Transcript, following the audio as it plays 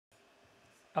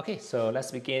Okay, so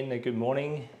let's begin. Good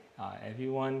morning,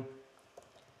 everyone.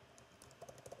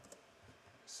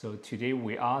 So today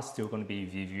we are still going to be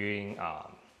reviewing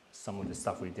some of the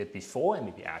stuff we did before and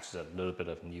maybe add just a little bit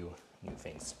of new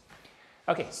things.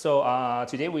 Okay, so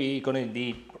today we're going to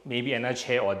need maybe another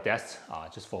chair or desk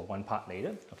just for one part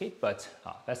later. Okay, but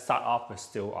let's start off with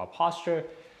still our posture.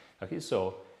 Okay,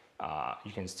 so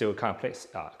you can still kind of place,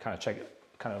 kind of check,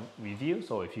 kind of review.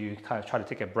 So if you kind of try to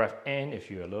take a breath in,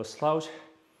 if you're a little slouch,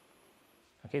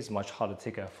 okay, it's much harder to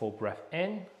take a full breath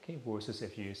in, okay, versus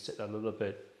if you sit a little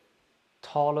bit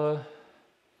taller,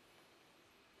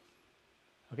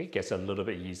 okay, it gets a little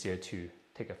bit easier to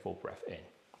take a full breath in.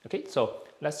 Okay, so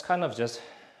let's kind of just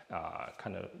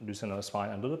kind of loosen our spine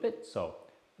a little bit. So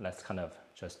let's kind of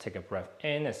just take a breath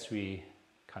in as we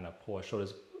kind of pull our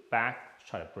shoulders back,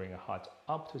 try to bring our heart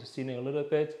up to the ceiling a little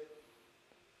bit,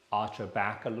 arch your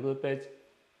back a little bit,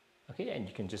 okay, and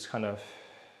you can just kind of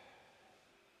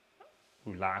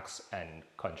relax and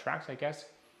contract, I guess.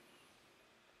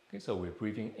 Okay, so we're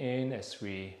breathing in as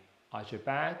we arch your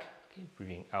back, okay,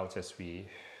 breathing out as we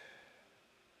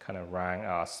kind of round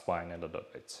our spine a little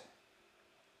bit.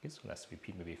 Okay, so let's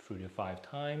repeat maybe 3 to 5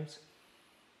 times.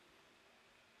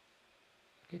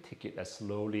 Okay, take it as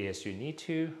slowly as you need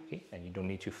to, okay, and you don't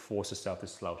need to force yourself to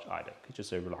slouch either. Okay,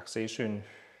 just a relaxation.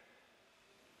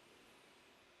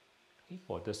 Okay,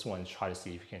 for this one, try to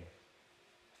see if you can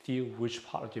feel which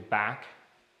part of your back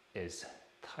is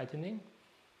tightening.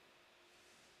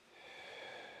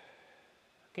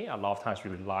 Okay, a lot of times we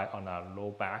rely on our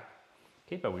low back,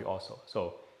 okay, but we also,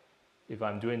 so if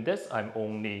I'm doing this, I'm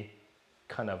only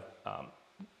kind of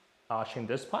arching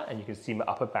this part, and you can see my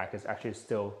upper back is actually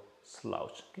still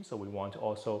slouched. Okay, so we want to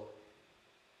also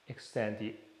extend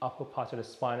the upper part of the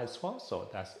spine as well. So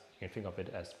that's, you can think of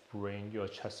it as bring your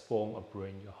chest bone or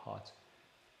bring your heart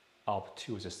up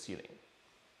to the ceiling.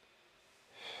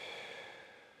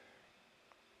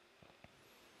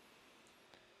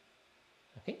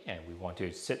 Okay, and we want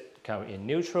to sit kind of in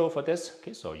neutral for this.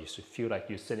 Okay, so you should feel like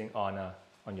you're sitting on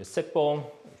your sit bone,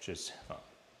 which is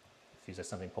feels like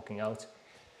something poking out.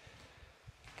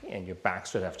 Okay, and your back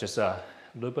should have just a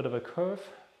little bit of a curve.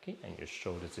 Okay, and your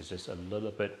shoulders is just a little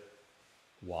bit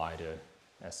wider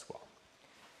as well.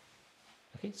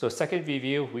 Okay, so second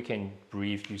review, we can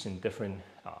breathe using different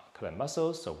kind of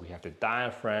muscles. So we have the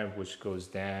diaphragm, which goes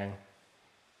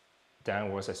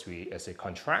downwards as it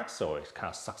contracts, so it kind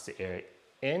of sucks the air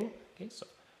in. Okay, so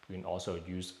we can also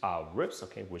use our ribs,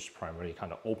 okay, which primarily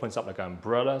kind of opens up like an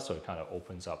umbrella, so it kind of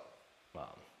opens up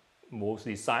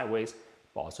mostly sideways,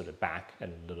 but also the back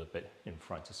and a little bit in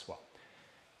front as well.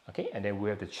 Okay, and then we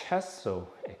have the chest, so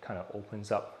it kind of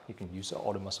opens up. You can use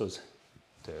all the muscles,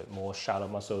 the more shallow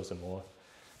muscles, the more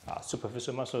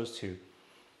superficial muscles to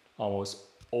almost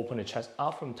open the chest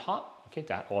out from top. Okay,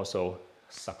 that also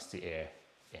sucks the air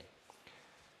in.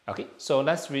 Okay, so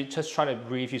let's just try to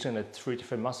breathe using the 3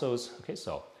 different muscles. Okay,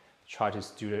 so try to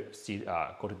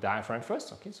go to diaphragm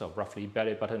first. Okay, so roughly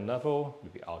belly button level,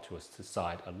 maybe out towards the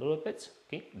side a little bit.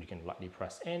 Okay, you can lightly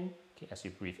press in. Okay, as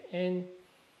you breathe in,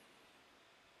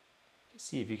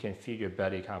 see if you can feel your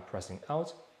belly kind of pressing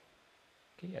out.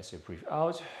 Okay, as you breathe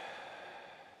out,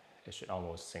 it should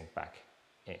almost sink back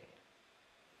in.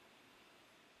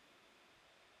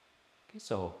 Okay,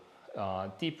 so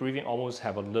deep breathing almost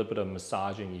have a little bit of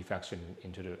massaging effect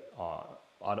into the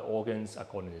other organs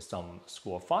according to some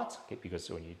school of thought, okay, because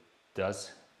when it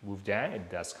does move down, it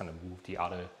does kind of move the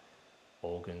other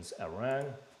organs around.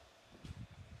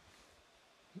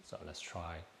 So let's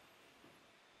try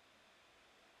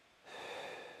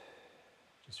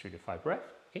just 3 to 5 breaths.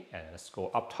 Okay, and let's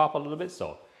go up top a little bit.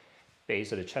 So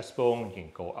base of the chest bone, you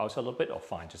can go out a little bit or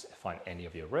just find any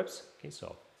of your ribs. Okay,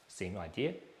 so same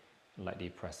idea. Lightly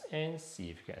press in, see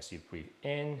if you can, as you breathe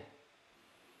in,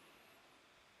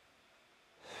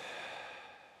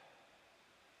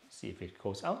 see if it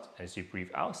goes out. As you breathe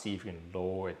out, see if you can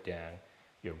lower it down,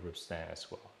 your ribs down as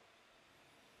well.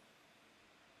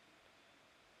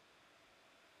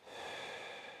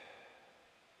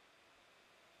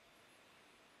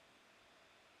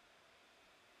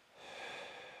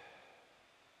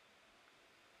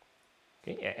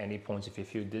 Okay, at any point if you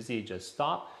feel dizzy, just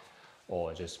stop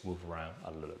or just move around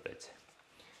a little bit.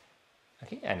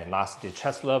 Okay, and then lastly, the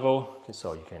chest level. Okay,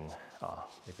 so you can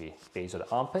maybe base of the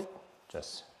armpit,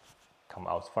 just come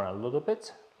out front a little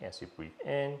bit as you breathe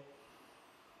in.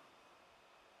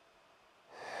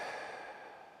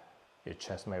 Your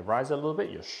chest may rise a little bit,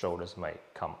 your shoulders might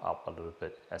come up a little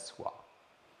bit as well.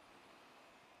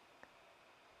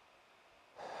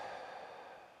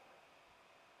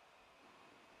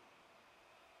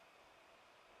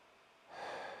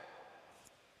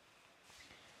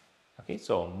 Okay,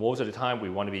 so most of the time we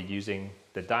want to be using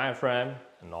the diaphragm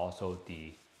and also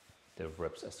the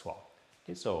ribs as well.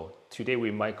 Okay, so today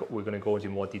we're going to go into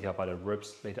more detail about the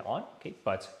ribs later on. Okay,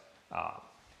 but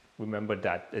remember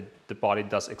that the body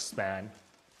does expand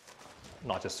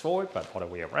not just forward but all the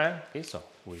way around. Okay, so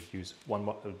we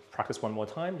practice one more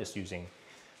time, just using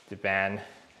the band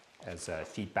as a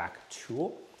feedback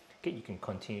tool. Okay, you can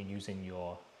continue using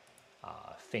your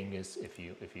fingers if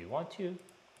you want to.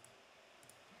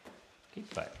 Okay,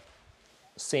 but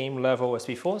same level as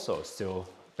before, so still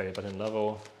belly button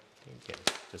level. Okay,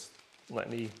 just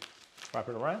lightly wrap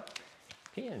it around.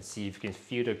 Okay, and see if you can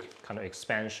feel the kind of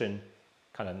expansion,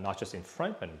 kind of not just in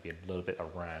front, but maybe a little bit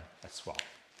around as well.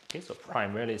 Okay, so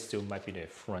primarily it still might be the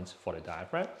front for the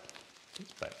diaphragm, okay,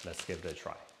 but let's give it a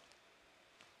try.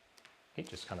 Okay,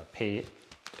 just kind of pay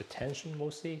attention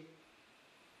mostly.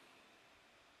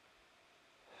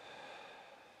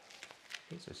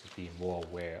 Okay, so just be more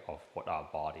aware of what our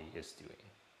body is doing.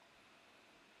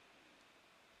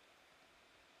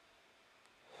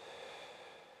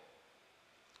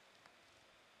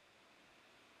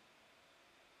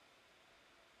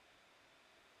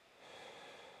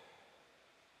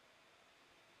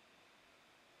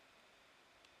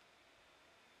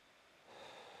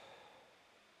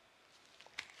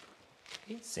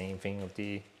 Okay, same thing with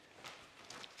the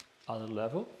other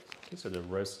level. Okay, so the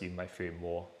rest you might feel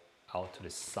more out to the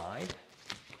side.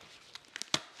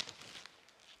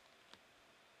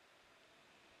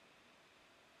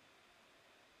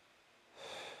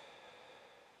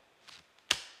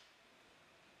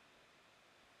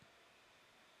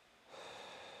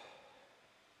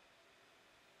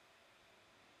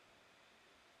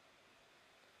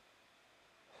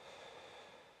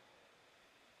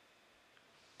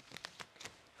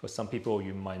 For some people,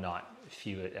 you might not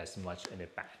feel it as much in the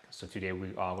back. So today we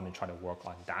are going to try to work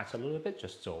on that a little bit,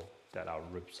 just so that our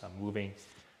ribs are moving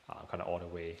kind of all the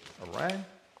way around.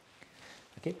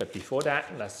 Okay, but before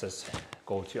that, let's just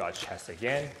go to our chest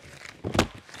again. Okay,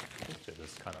 so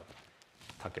just kind of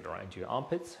tuck it around into your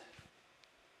armpits.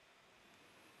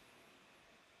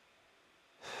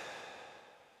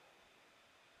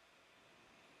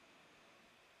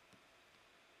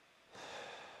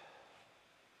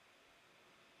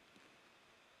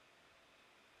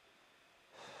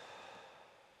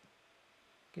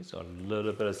 Okay, so a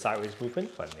little bit of sideways movement,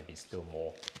 but maybe still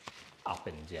more up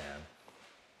and down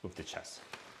with the chest.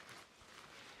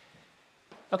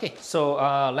 Okay, so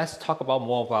let's talk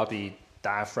more about the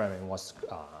diaphragm and what's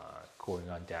going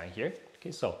on down here.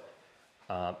 Okay, so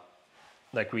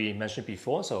like we mentioned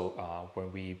before, so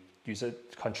when we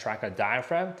contract a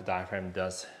diaphragm, the diaphragm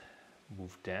does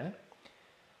move down.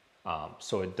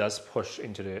 So it does push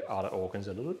into the other organs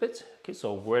a little bit. Okay,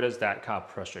 so where does that kind of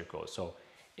pressure go? So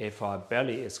if our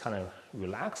belly is kind of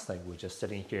relaxed, like we're just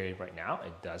sitting here right now,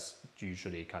 it does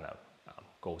usually kind of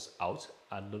goes out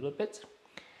a little bit.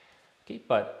 Okay,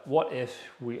 but what if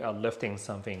we are lifting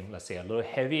something, let's say a little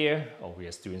heavier, or we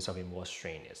are doing something more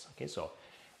strenuous? Okay, so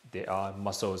there are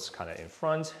muscles kind of in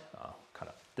front, kind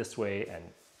of this way and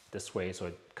this way,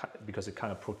 so because it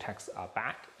kind of protects our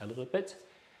back a little bit.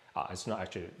 It's not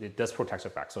actually, it does protect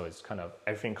our back, so it's kind of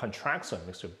everything contracts, so it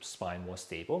makes your spine more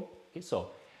stable. Okay,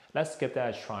 so let's give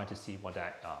that a try to see what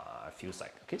that feels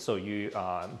like. Okay, so you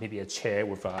maybe a chair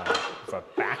with a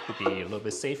back would be a little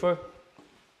bit safer.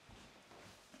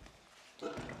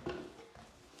 Okay,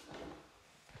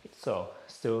 so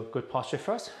still good posture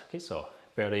first. Okay, so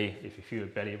belly, if you feel your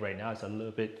belly right now, it's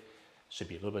should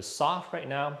be a little bit soft right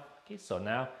now. Okay, so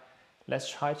now let's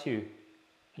try to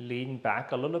lean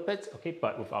back a little bit, okay,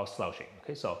 but without slouching.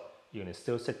 Okay, so you're gonna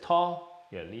still sit tall,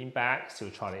 you're gonna lean back, still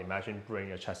try to imagine bring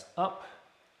your chest up.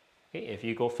 Okay, if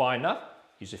you go far enough,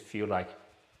 you should feel like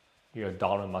your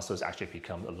abdominal muscles actually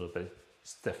become a little bit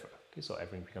stiffer. Okay, so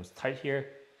everything becomes tight here.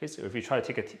 Okay, so if you try to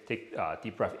take a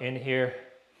deep breath in here,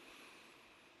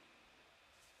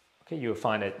 okay, you'll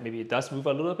find that maybe it does move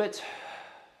a little bit,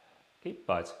 okay,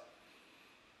 but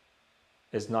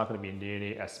it's not going to be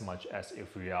nearly as much as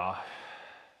if we are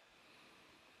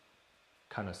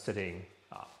kind of sitting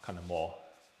kind of more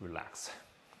relaxed.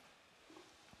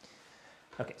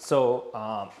 Okay,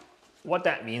 so what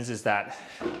that means is that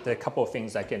there are a couple of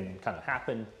things that can kind of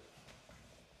happen.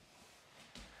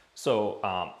 So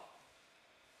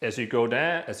as you go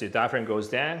down, as your diaphragm goes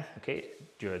down, okay,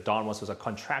 your abdominal muscles are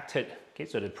contracted. Okay,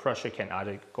 so the pressure can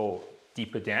either go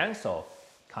deeper down, so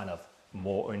kind of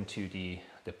more into the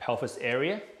pelvis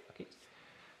area. Okay,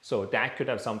 so that could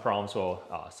have some problems for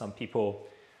some people.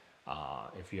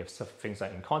 If you have things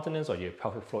like incontinence or you have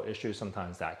pelvic floor issues,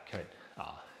 sometimes that could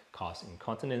cause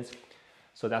incontinence.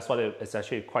 So that's why it's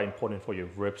actually quite important for your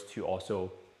ribs to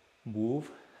also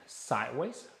move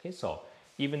sideways. Okay, so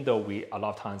even though a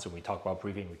lot of times when we talk about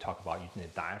breathing, we talk about using the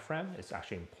diaphragm, it's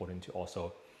actually important to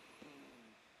also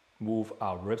move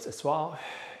our ribs as well.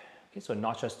 Okay, so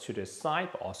not just to the side,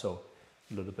 but also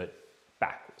a little bit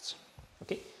backwards.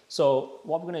 Okay, so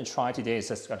what we're going to try today is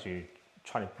just to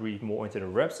try to breathe more into the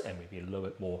ribs and maybe a little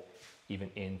bit more even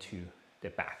into the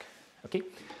back. Okay,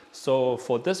 so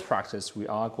for this practice, we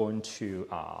are going to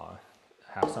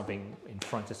have something in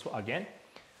front as well again.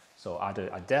 So either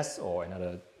a desk or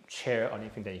another chair or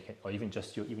anything that you can, or even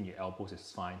just your elbows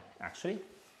is fine actually.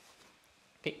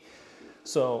 Okay,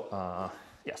 so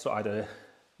yeah, so either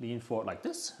lean forward like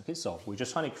this. Okay, so we're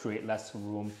just trying to create less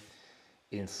room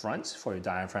in front for your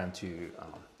diaphragm to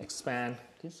expand.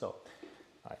 Okay, so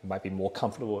it might be more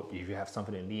comfortable if you have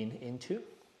something to lean into.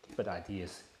 Okay, but the idea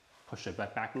is push your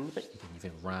back a little bit. You can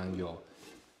even round your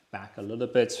back a little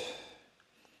bit.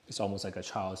 It's almost like a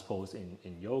child's pose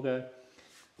in yoga.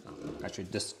 Actually,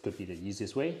 this could be the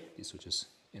easiest way. This will just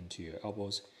into your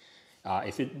elbows.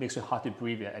 If it makes it hard to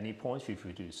breathe at any point, feel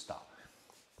free to stop.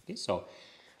 Okay, so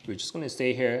we're just going to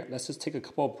stay here. Let's just take a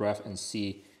couple of breaths and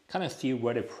see, kind of feel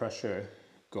where the pressure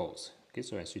goes. Okay,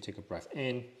 so as you take a breath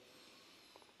in,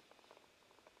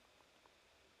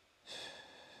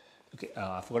 okay,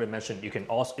 I forgot to mention, you can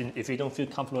also, if you don't feel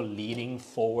comfortable leaning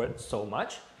forward so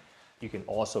much, you can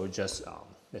also just,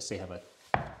 let's say, have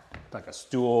like a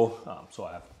stool. So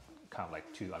I have kind of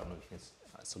like two, I don't know if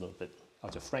it's a little bit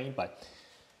out of frame, but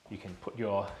you can put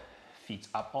your feet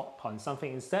up on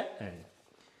something instead and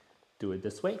do it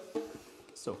this way.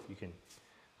 So you can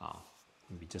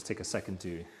maybe just take a second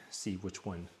to see which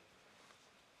one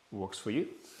works for you.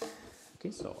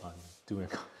 Okay, so I'm doing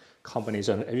a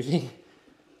combination of everything.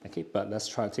 Okay, but let's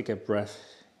try to take a breath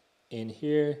in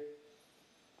here.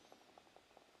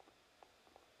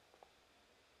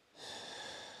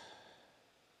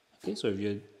 Okay, so if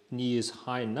your knee is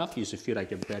high enough, you should feel like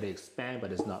your belly expand,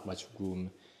 but there's not much room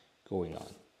going on.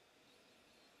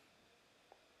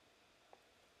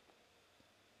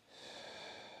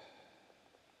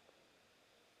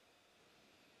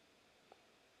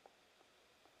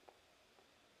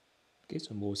 Okay,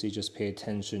 so mostly just pay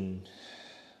attention.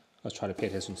 Let's try to pay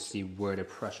attention to see where the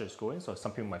pressure is going. So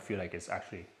some people might feel like it's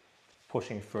actually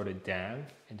pushing further down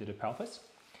into the pelvis.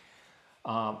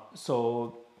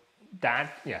 So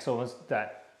that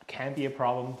can be a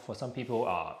problem for some people.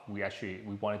 We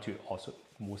wanted to also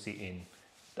mostly in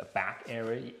the back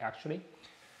area actually.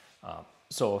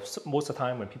 So most of the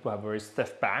time when people have very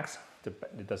stiff backs,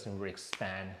 it doesn't really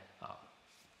expand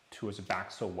towards the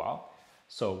back so well.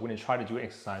 So we're going to try to do an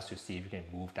exercise to see if you can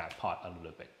move that part a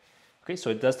little bit. Okay, so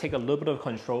it does take a little bit of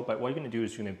control, but what you're going to do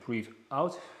is you're going to breathe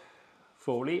out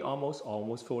fully, almost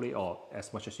fully, or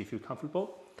as much as you feel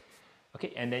comfortable.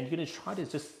 Okay, and then you're going to try to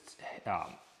just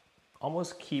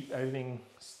almost keep everything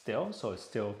still. So it's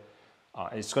still,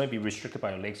 it's going to be restricted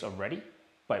by your legs already.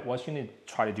 But what you're going to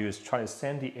try to do is try to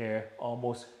send the air,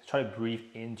 almost try to breathe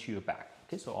into your back.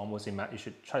 Okay, so almost you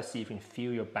should try to see if you can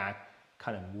feel your back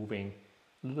kind of moving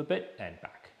a little bit and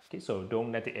back. Okay, so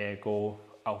don't let the air go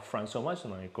out front so much,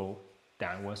 don't let it go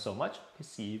downward so much. Okay,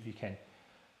 see if you can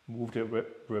move the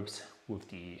ribs with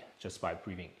just by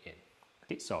breathing in.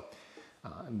 Okay, so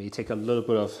it may take a little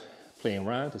bit of playing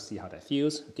around to see how that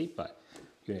feels. Okay, but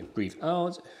you're gonna breathe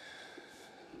out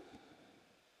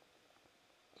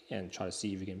and try to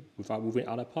see if you can, without moving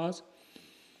other parts.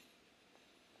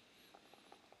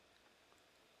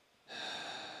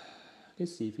 Okay,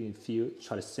 see if you can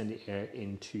try to send the air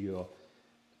into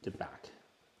the back.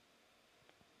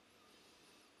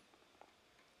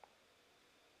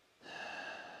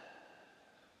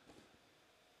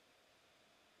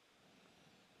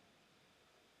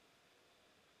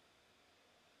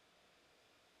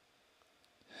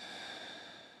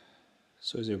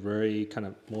 So it's a very kind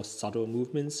of more subtle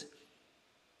movements.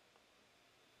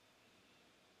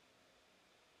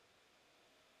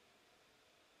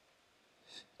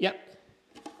 Yeah.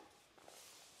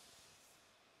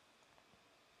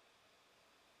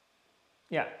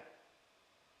 Yeah.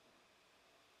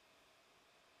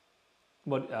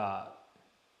 But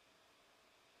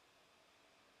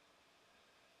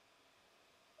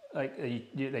like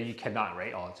you cannot,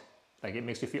 right? Or like it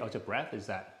makes you feel out of breath. Is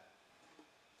that?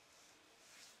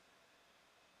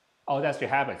 Oh, that's your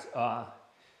habits.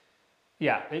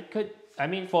 Yeah, it could. I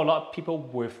mean, for a lot of people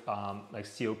with like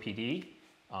COPD,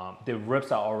 the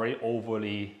ribs are already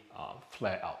overly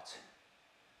flared out.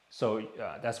 So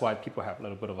that's why people have a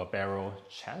little bit of a barrel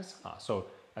chest. So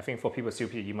I think for people with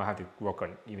COPD, you might have to work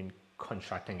on even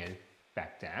contracting it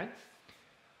back down.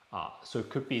 So it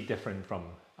could be different from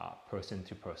person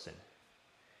to person.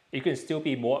 You can still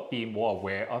be more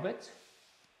aware of it.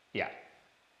 Yeah.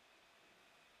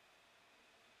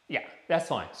 that's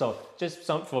fine. So just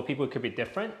for people it could be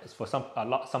different. For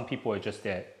some people it's just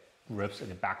their ribs in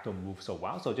the back don't move so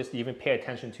well. So just even pay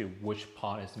attention to which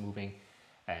part is moving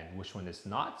and which one is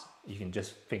not. You can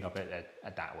just think of it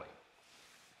at that way.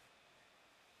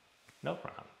 No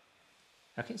problem.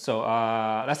 Okay, so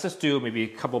let's just do maybe a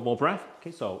couple more breaths.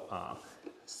 Okay, so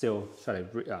still try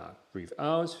to breathe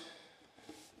out.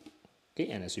 Okay,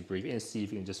 and as you breathe in, see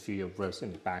if you can just feel your ribs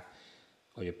in the back,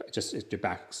 or your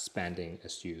back expanding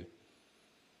as you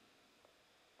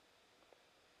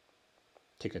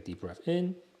take a deep breath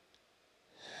in,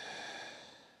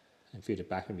 and feel the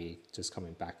back maybe just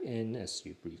coming back in as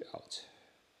you breathe out.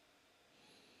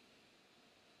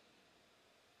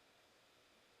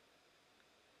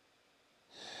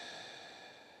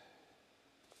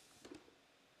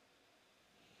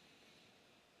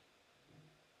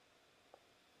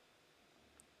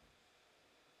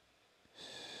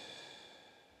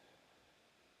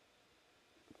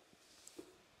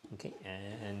 Okay,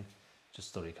 and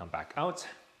just slowly come back out.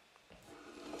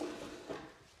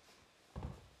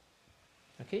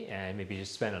 Okay, and maybe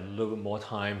just spend a little bit more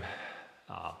time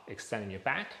extending your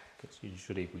back, because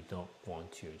usually we don't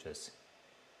want to just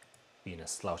be in a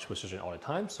slouch position all the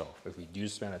time. So if we do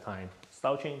spend a time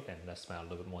slouching, then let's spend a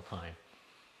little bit more time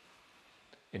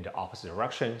in the opposite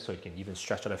direction. So you can even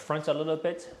stretch out the front a little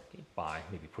bit, okay, by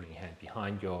maybe putting your hand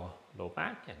behind your low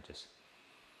back and just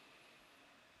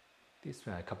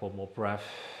spend a couple more breaths.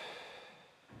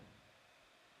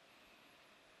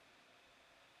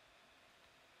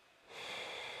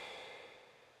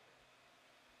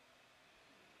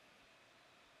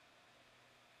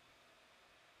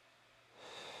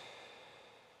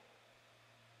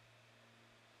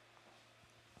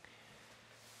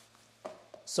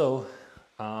 So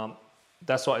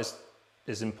that's why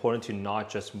it's important to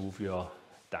not just move your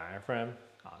diaphragm.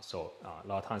 A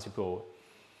lot of times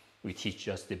we teach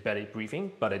just the belly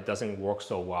breathing, but it doesn't work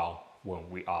so well when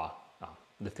we are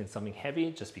lifting something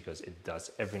heavy, just because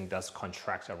everything does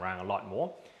contract around a lot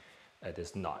more. It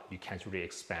is not, you can't really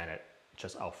expand it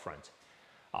just out front.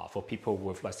 For people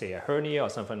with, let's say, a hernia or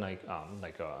something like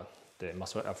the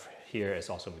muscle up here is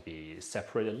also maybe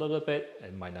separated a little bit,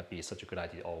 it might not be such a good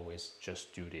idea to always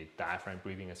just do the diaphragm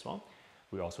breathing as well.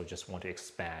 We also just want to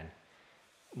expand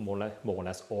more or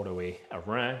less all the way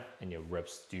around, and your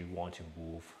ribs do want to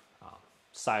move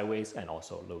sideways and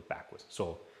also a little backwards.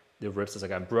 So the ribs is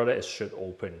like an umbrella, it should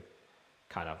open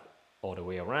kind of all the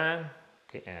way around,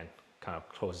 okay, and kind of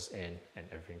closes in and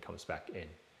everything comes back in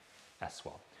as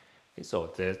well. Okay,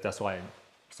 so that's why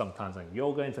sometimes in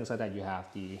yoga and things like that, you have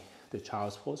the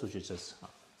child's pose, which is just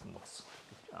looks,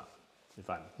 if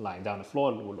I'm lying down on the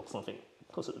floor, it will look something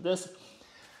closer to this.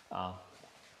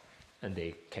 And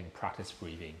they can practice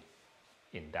breathing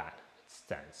in that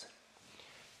stance.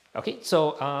 Okay,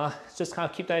 so just kind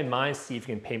of keep that in mind, see if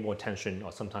you can pay more attention,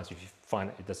 or sometimes if you find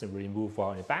it doesn't really move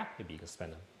well in the back, maybe you can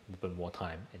spend a little bit more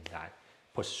time in that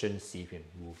position, see if you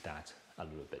can move that a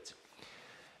little bit.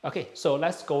 Okay, so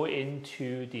let's go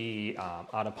into the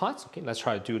other parts. Okay, let's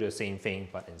try to do the same thing,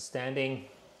 but in standing.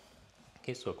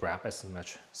 Okay, so grab as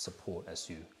much support as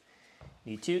you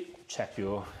need to. Check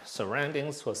your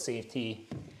surroundings for safety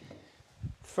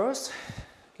first.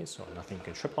 Okay, so nothing you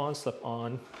can trip on, slip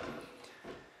on.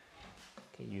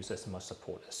 Okay, use as much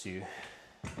support as you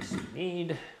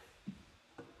need.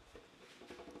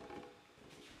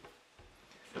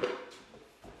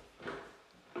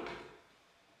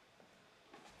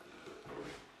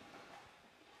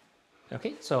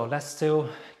 Okay, so let's still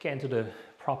get into the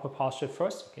proper posture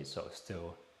first. Okay, so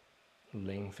still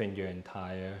lengthen your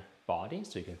entire body.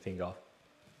 So you can think of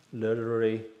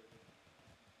literally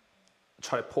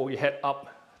try to pull your head up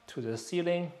to the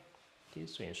ceiling. Okay,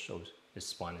 so it shows the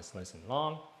spine is nice and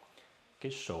long. Okay,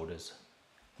 shoulders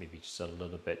maybe just a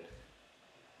little bit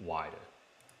wider.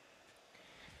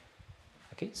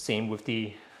 Okay, same with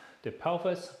the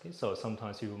pelvis. Okay, so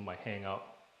sometimes people might hang out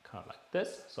kind of like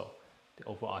this. So the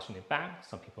overarching the back.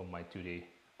 Some people might do the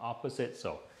opposite.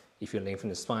 So if you lengthen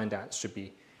the spine, that should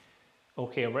be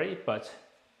okay already, but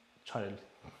try to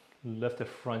lift the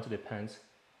front of the pants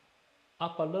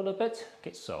up a little bit.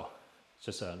 Okay, so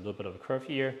just a little bit of a curve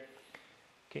here.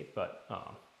 Okay, but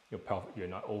you're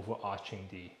not overarching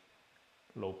the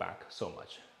low back so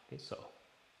much. Okay, so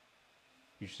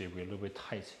usually we're a little bit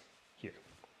tight here.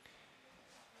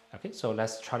 Okay, so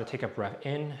let's try to take a breath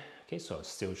in. Okay, so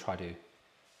still try to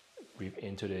breathe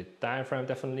into the diaphragm,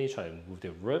 definitely. Try to move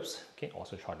the ribs. Okay,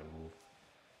 also try to move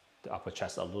the upper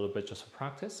chest a little bit just for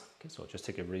practice. Okay, so just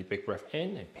take a really big breath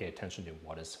in and pay attention to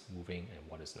what is moving and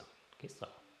what is not. Okay, so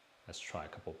let's try a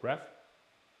couple breaths.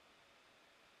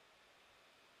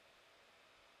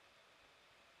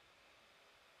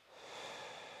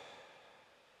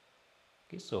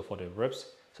 Okay, so for the ribs,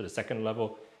 so the second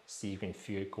level, see if you can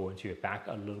feel it go into your back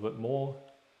a little bit more.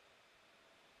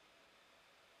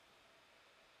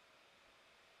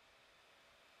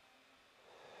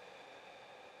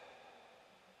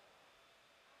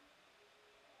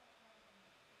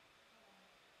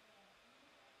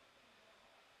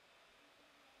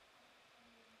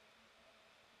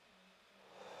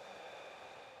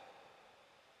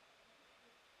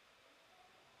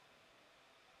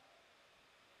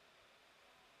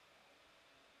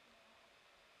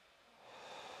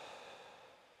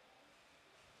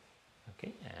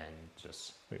 Okay, and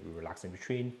just maybe relax in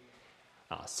between.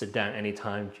 Sit down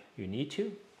anytime you need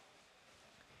to.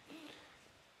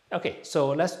 Okay, so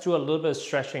let's do a little bit of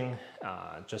stretching,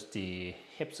 just the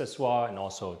hips as well, and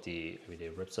also the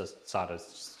ribs side of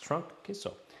the trunk. Okay,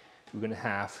 so we're gonna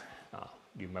have,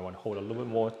 you might want to hold a little bit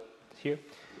more here.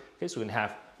 Okay, so we're gonna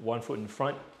have one foot in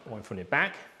front, one foot in the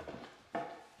back.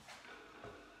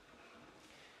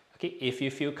 Okay, if you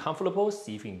feel comfortable,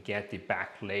 see if you can get the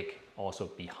back leg also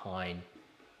behind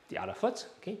the other foot.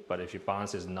 Okay, but if your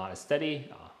balance is not as steady,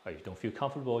 or you don't feel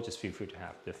comfortable, just feel free to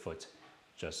have the foot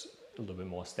just a little bit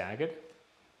more staggered.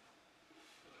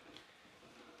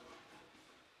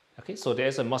 Okay, so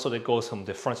there's a muscle that goes from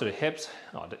the front of the hips,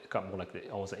 more like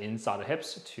almost the inside of the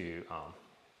hips to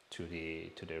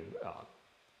the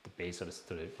base of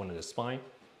the one of the spine.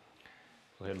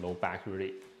 Okay, low back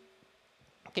really.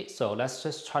 Okay, so let's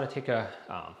just try to take a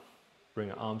bring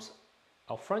your arms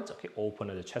out front. Okay, open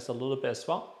the chest a little bit as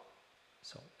well.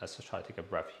 So let's just try to take a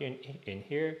breath here in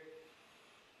here.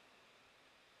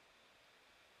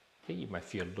 Okay, you might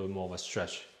feel a little more of a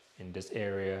stretch in this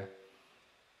area.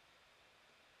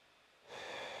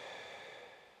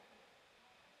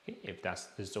 Okay, if this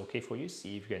is okay for you,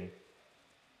 see if you can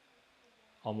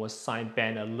almost side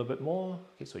bend a little bit more.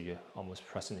 Okay, so you're almost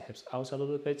pressing the hips out a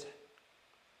little bit.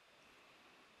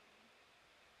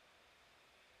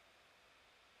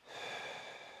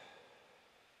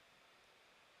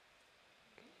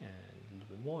 Okay, and a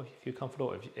little bit more if you feel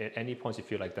comfortable. If at any point you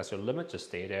feel like that's your limit, just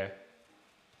stay there.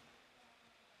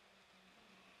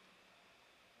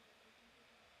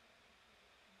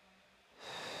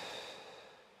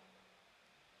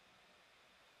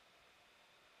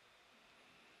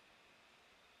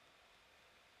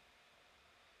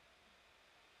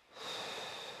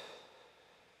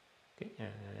 Okay,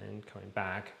 and coming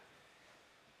back,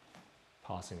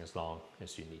 pausing as long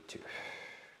as you need to.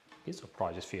 Okay, so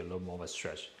probably just feel a little more of a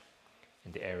stretch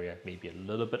in the area, maybe a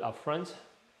little bit up front,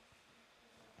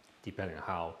 depending on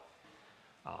how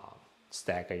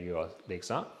staggered your legs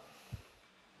are.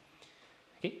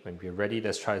 Okay, when we're ready,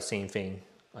 let's try the same thing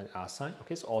on the other side.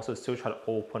 Okay, so also still try to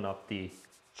open up the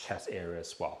chest area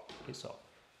as well. Okay, so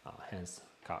hands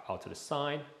out to the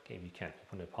side. Okay, we can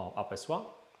open the palm up as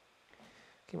well.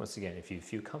 Okay, once again, if you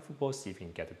feel comfortable, see if you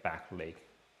can get the back leg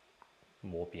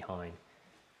more behind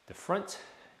the front.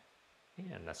 Okay,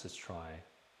 and let's just try.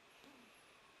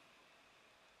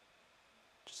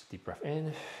 Just a deep breath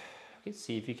in. Okay,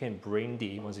 see if you can bring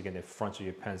once again, the front of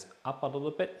your pants up a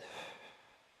little bit.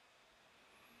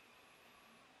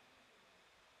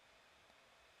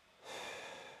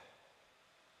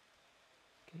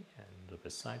 Okay, and a little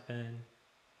bit side bend.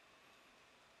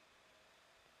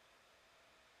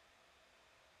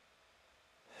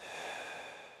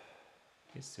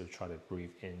 Okay, still try to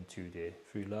breathe into the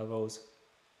 3 levels.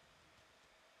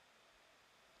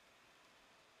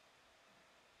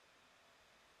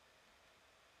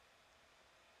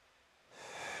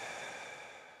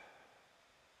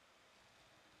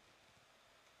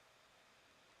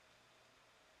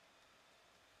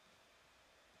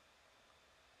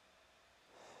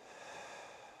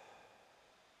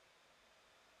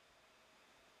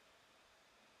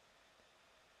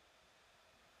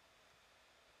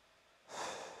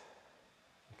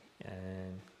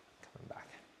 And coming back.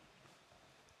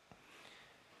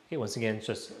 Okay, once again,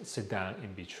 just sit down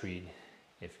in between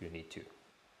if you need to.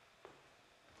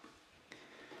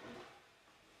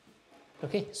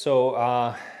 Okay,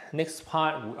 so next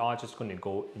part, we are just going to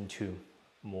go into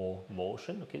more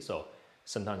motion. Okay, so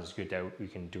sometimes it's good that we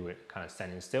can do it kind of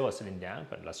standing still or sitting down,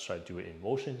 but let's try to do it in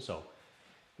motion. So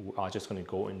we are just going to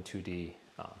go into the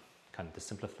kind of the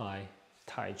simplified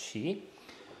Tai Chi.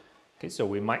 Okay, so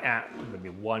we might add maybe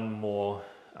one more,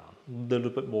 little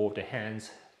bit more of the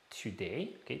hands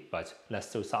today. Okay, but let's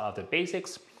still start off the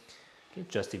basics. Okay,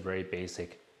 just the very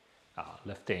basic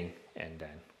lifting and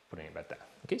then putting it back down.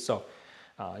 Okay, so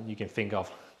you can think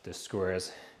of the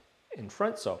squares in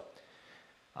front. So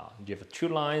you have 2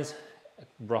 lines,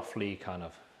 roughly kind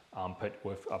of armpit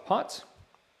width apart.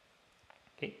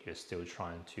 Okay, you're still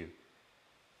trying to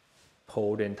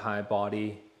pull the entire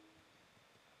body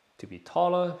to be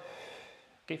taller.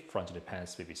 Okay, front of the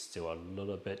pants maybe still a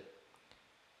little bit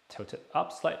tilted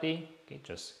up slightly. Okay,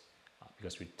 just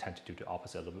because we tend to do the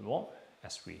opposite a little bit more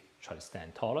as we try to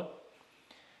stand taller.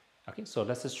 Okay, so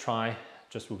let's just try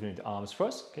just moving the arms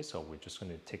first. Okay, so we're just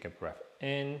going to take a breath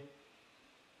in.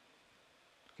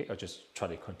 Okay, I'll just try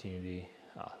to continually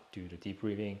do the deep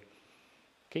breathing.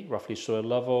 Okay, roughly shoulder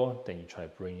level. Then you try to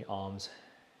bring your arms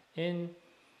in.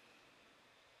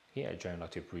 Okay, I generally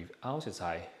like to breathe out as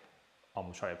I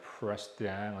almost try to press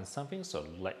down on something. So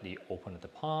lightly open at the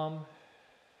palm.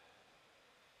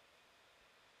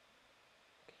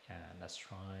 Okay, and let's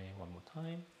try one more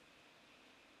time.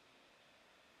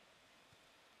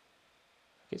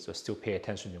 Okay, so still pay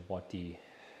attention to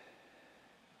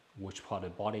which part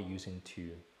of the body you're using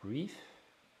to breathe.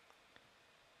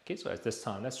 Okay, so at this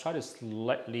time, let's try to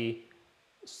slightly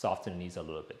soften the knees a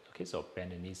little bit. Okay, so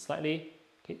bend the knees slightly.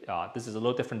 Okay, this is a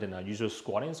little different than our usual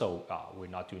squatting, so we're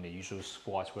not doing the usual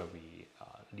squats where we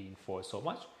lean forward so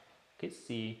much. Okay,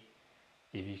 see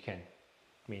if you can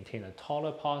maintain a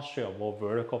taller posture, a more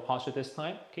vertical posture this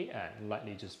time. Okay, and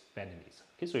lightly just bend the knees.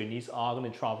 Okay, so your knees are going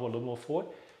to travel a little more forward.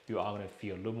 You are going to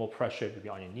feel a little more pressure maybe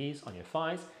on your knees, on your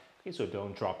thighs. Okay, so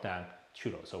don't drop down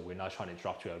too low. So we're not trying to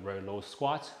drop to a very low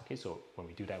squat. Okay, so when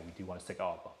we do that, we do want to stick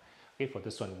our elbow. Okay, for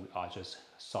this one, we are just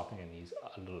softening the knees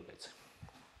a little bit.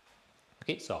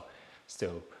 Okay, so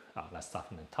still, let's start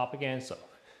from the top again. So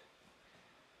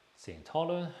staying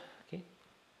taller. Okay,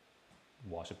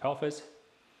 wash the pelvis.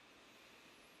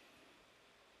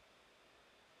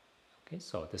 Okay,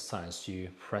 so this time as you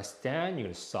press down, you're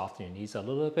going to soften your knees a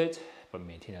little bit, but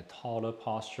maintain a taller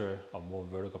posture, a more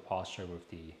vertical posture with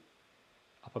the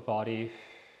upper body.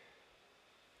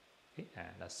 Okay, and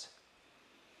let's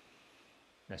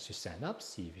just stand up,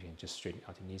 see if you can just straighten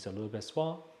out the knees a little bit as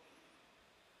well.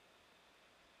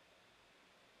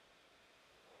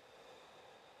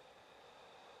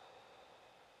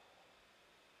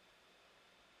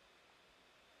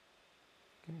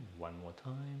 Okay, one more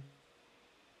time.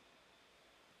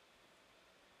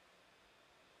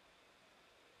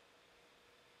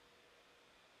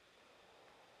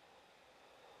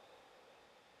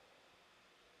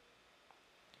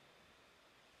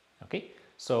 Okay,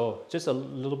 so just a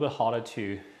little bit harder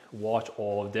to watch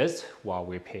all of this while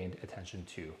we're paying attention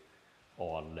to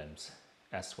our limbs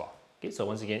as well. Okay, so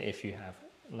once again, if you have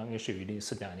lung issue, you need to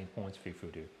sit down at any point, feel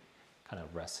free to kind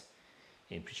of rest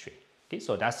in pretty. Okay,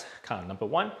 so that's kind of number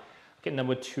one. Okay,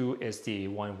 number two is the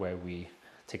one where we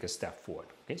take a step forward.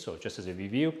 Okay, so just as a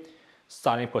review,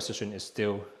 starting position is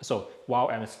still, so while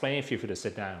I'm explaining, feel free to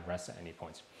sit down and rest at any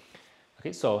point.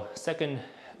 Okay, so second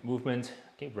movement,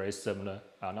 okay, very similar,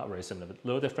 not very similar, but a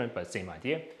little different, but same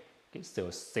idea. Okay,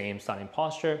 still same starting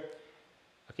posture.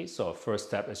 Okay, so first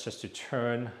step is just to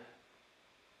turn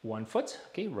one foot,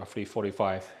 okay, roughly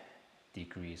 45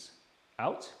 degrees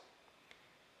out.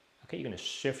 Okay, you're going to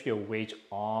shift your weight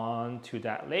onto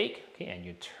that leg, okay, and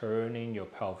you're turning your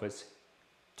pelvis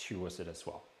towards it as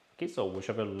well. Okay, so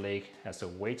whichever leg has the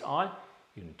weight on,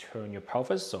 you can turn your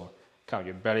pelvis, so kind of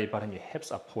your belly button, your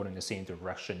hips are pointing in the same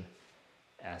direction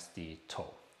as the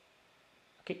toe.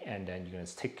 Okay, and then you're going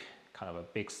to take kind of a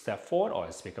big step forward, or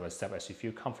as big of a step as you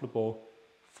feel comfortable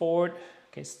forward.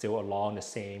 Okay, still along the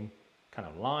same kind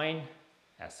of line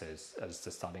as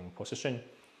the starting position.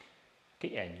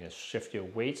 Okay, and you're going to shift your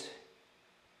weight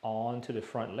onto the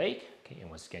front leg. Okay, and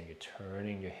once again, you're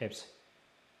turning your hips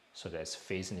so that it's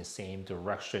facing the same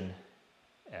direction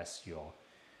as your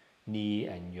knee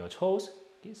and your toes.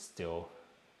 Okay, still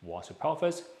watch the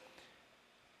pelvis.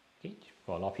 Okay,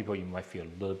 for a lot of people, you might feel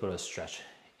a little bit of stretch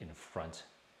in the front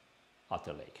of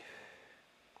the leg.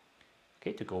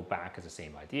 Okay, to go back is the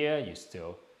same idea. You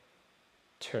still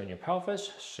turn your pelvis,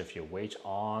 shift your weight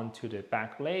onto the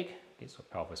back leg. Okay, so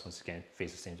pelvis once again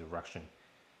face the same direction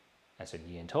as your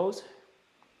knee and toes.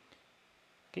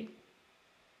 Okay,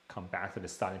 come back to the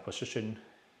starting position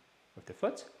with the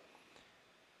foot.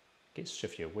 Okay,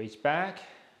 shift your weight back,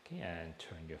 okay, and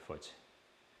turn your foot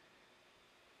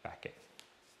back in.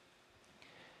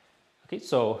 Okay,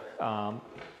 so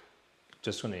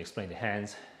just going to explain the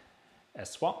hands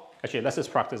as well. Actually, let's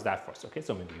just practice that first. Okay,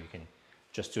 so maybe we can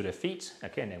just do the feet,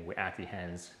 okay, and then we add the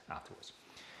hands afterwards.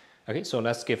 Okay, so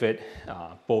let's give it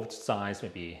both sides,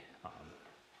 maybe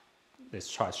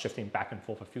let's try shifting back and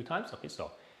forth a few times. Okay,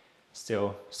 so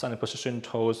still starting position,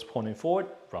 toes pointing forward,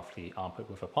 roughly armpit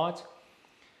width apart.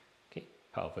 Okay,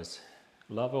 pelvis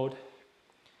leveled.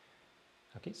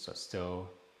 Okay, so still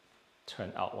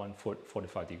turn out one foot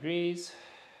 45 degrees.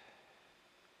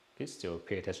 Okay, still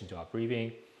pay attention to our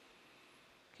breathing.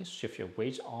 Okay, shift your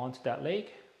weight onto that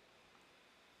leg.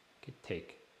 Okay,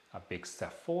 take a big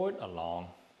step forward along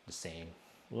the same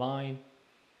line.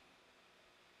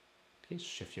 Okay,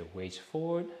 shift your weight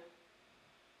forward.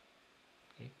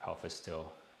 Okay, pelvis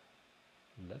still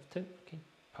lifted. Okay,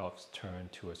 pelvis turn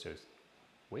towards your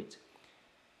weight.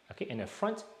 Okay, in the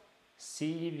front,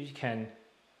 see if you can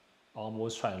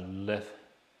almost try to lift,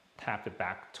 tap the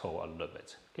back toe a little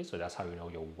bit. Okay, so that's how you know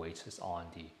your weight is on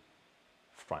the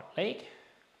front leg.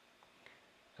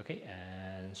 Okay,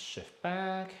 and shift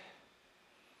back.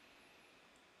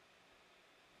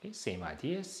 Okay, same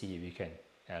idea. See if you can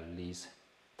at least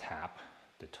tap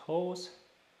the toes.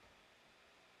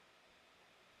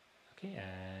 Okay,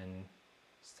 and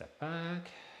step back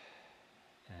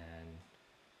and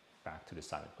back to the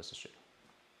silent position.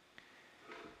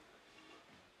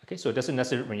 Okay, so it doesn't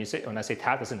necessarily, when I say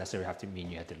tap, doesn't necessarily have to mean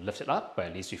you have to lift it up, but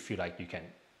at least you feel like you can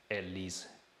at least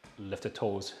lift the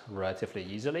toes relatively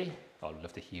easily or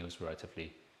lift the heels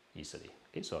relatively easily.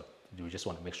 Okay, so we just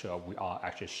want to make sure we are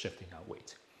actually shifting our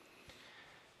weight.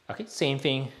 Okay, same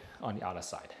thing on the other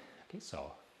side. Okay,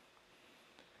 so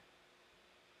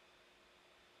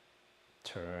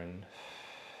turn,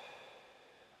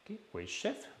 okay, weight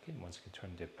shift. Okay, once you can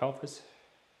turn the pelvis.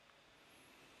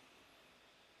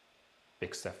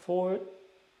 Big step forward,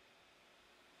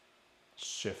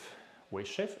 shift, weight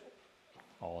shift,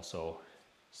 also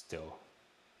still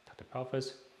tuck the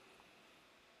pelvis.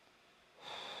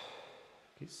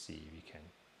 Okay, see if you can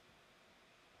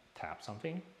tap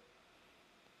something.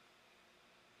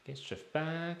 Okay, shift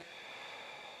back.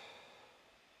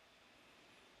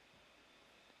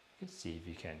 Okay, see if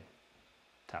you can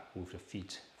tap, move the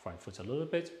feet, front foot a little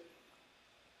bit.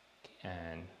 Okay,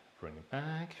 and bring it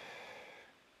back.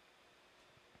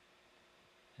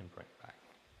 And bring it back.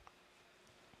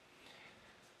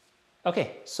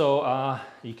 Okay, so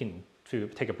you can, to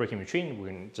take a break in between, we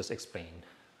can just explain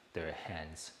the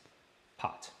hands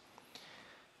part.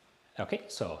 Okay,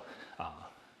 so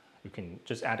you can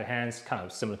just add the hands kind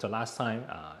of similar to last time.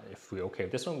 If we're okay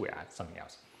with this one, we add something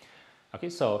else.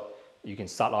 Okay, so you can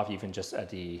start off even just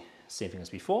at the same thing as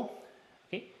before.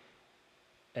 Okay,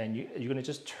 and you're going to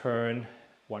just turn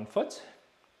one foot.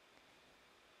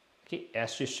 Okay,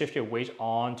 as you shift your weight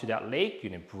onto that leg, you're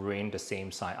going to bring the same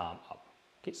side arm up.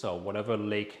 Okay, so whatever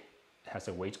leg has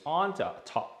the weight on, the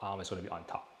top arm is going to be on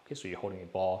top. Okay, so you're holding a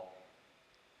ball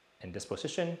in this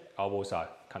position, elbows are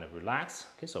kind of relaxed.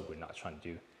 Okay, so we're not trying to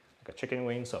do like a chicken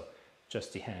wing, so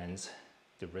just the hands,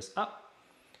 the wrist up.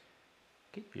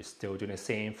 Okay, you're still doing the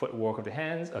same footwork of the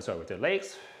hands, with the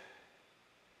legs.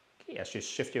 Okay, as you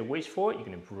shift your weight forward, you're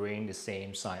going to bring the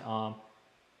same side arm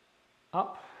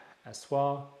up as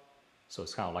well. So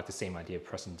it's kind of like the same idea,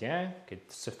 pressing down. Okay,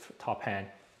 top hand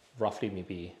roughly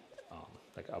maybe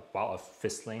like about a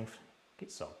fist length. Okay,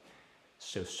 so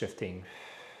still shifting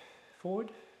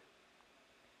forward.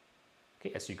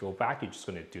 Okay, as you go back, you're just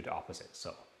going to do the opposite.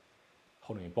 So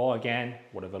holding the ball again,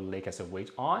 whatever leg has a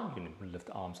weight on, you're going to lift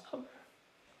the arms up.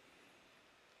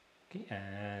 Okay,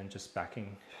 and just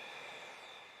backing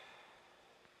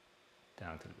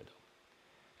down to the middle.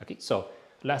 Okay, so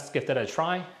let's give that a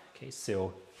try. Okay,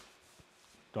 so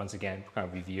once again, kind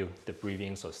of review the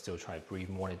breathing. So still try to breathe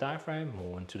more in the diaphragm,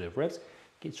 more into the ribs.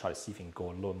 Okay, try to see if you can go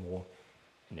a little more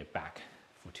in the back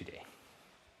for today.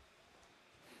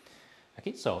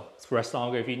 Okay, so rest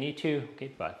longer if you need to.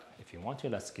 Okay, but if you want to,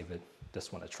 let's give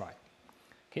this one a try.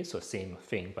 Okay, so same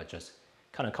thing, but just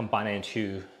kind of combine it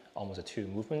into almost the two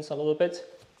movements a little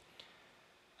bit.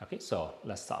 Okay, so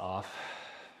let's start off.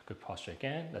 Good posture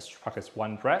again. Let's practice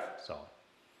one breath. So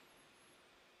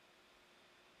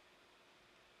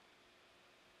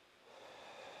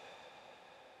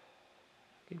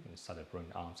okay, we're going to start to bring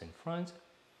the arms in front.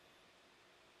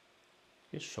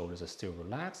 Your shoulders are still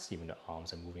relaxed, even the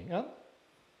arms are moving up.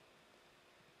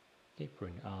 Okay,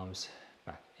 bring the arms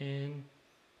back in.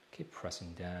 Okay,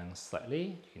 pressing down slightly.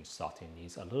 You can soften your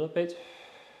knees a little bit.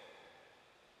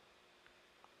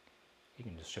 You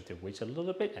can just shift the weight a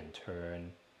little bit and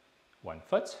turn one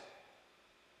foot.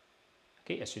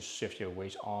 Okay, as you shift your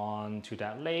weight onto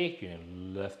that leg, you're going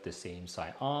to lift the same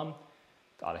side arm.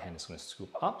 The other hand is going to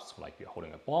scoop up, so like you're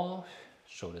holding a ball.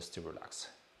 Shoulders still relax.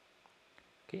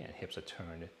 Okay, and hips are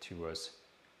turned towards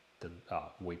the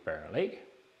weight-bearing leg.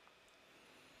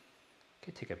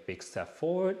 Okay, take a big step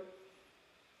forward.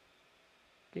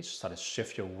 Okay, start to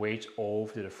shift your weight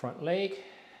over to the front leg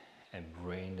and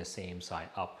bring the same side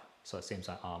up. So the same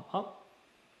side arm up.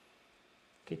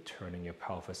 Okay, turning your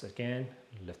pelvis again,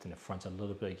 lifting the front a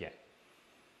little bit again.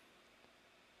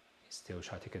 Still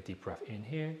try to take a deep breath in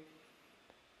here.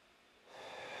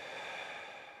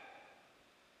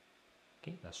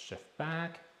 Okay, let's shift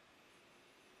back.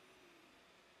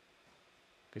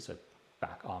 Okay, so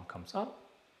back arm comes up.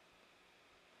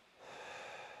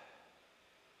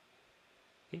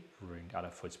 Okay, bring the other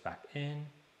foot back in.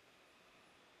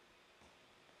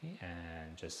 Okay,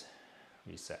 and just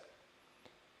reset.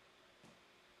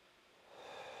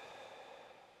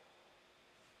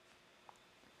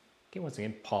 Okay, once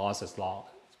again, pause as long,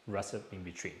 rest it in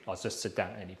between, or just sit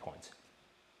down at any point.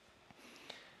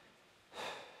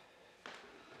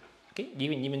 Okay,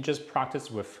 even just practice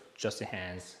with just the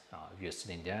hands. If you're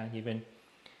sitting down, even.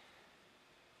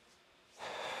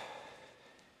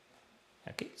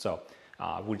 Okay, so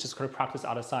we're just going to practice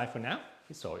other side for now.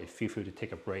 Okay, so if feel free to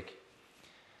take a break.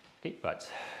 Okay,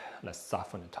 but let's start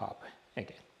from the top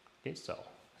again. Okay, so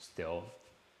still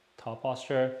top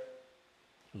posture,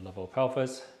 level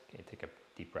pelvis. Okay, take a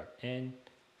deep breath in.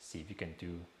 See if you can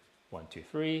do 1, 2,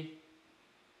 3.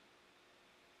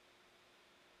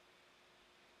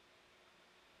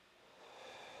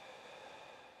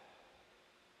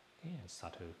 Okay, and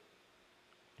start to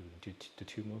do the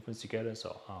two movements together.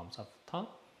 So arms up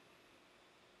top,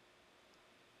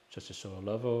 just to shoulder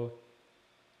level.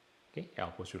 Okay,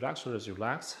 elbows relax, shoulders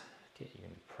relax. Okay, you're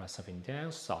going to press something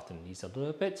down, soften the knees a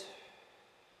little bit.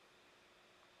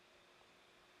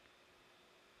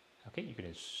 Okay, you're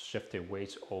going to shift the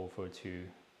weight over to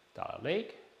the other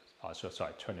leg.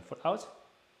 Sorry, turn the foot out.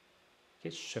 Okay,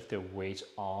 shift the weight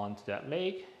onto that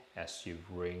leg as you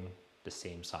bring the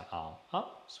same side arm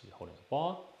up. So you're holding the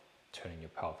ball, turning your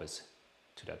pelvis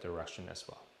to that direction as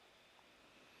well.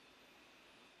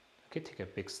 Okay, take a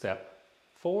big step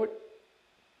forward.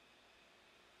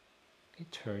 Okay,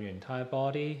 turn your entire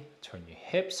body, turn your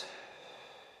hips.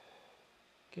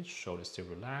 Okay, shoulders still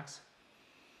relax.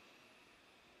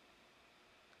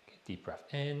 Okay, deep breath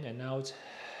in and out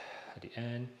at the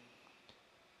end.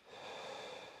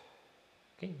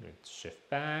 Okay, shift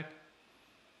back.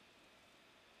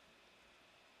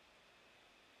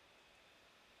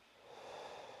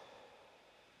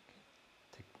 Okay,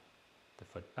 take the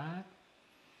foot back.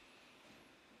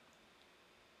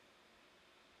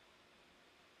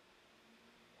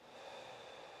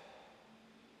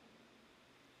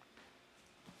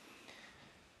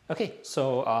 Okay,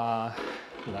 so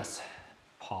let's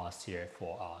pause here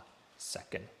for a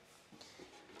second.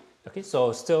 Okay,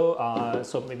 so still,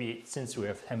 so maybe since we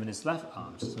have 10 minutes left,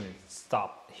 I'm just going to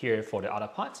stop here for the other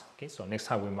part. Okay, so next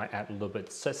time we might add a little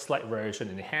bit, slight variation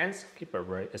in the hands, okay, but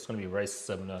it's going to be very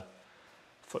similar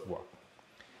footwork.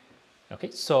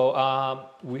 Okay, so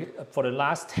for the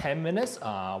last 10 minutes,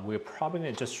 we're probably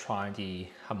going to just try the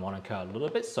harmonica a little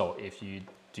bit. So if you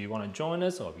do want to join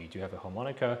us, or if you do have a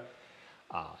harmonica,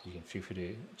 you can feel free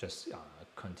to just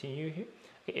continue here.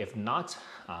 Okay, if not,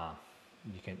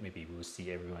 you can maybe we'll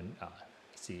see everyone,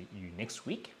 see you next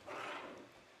week.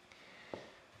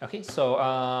 Okay, so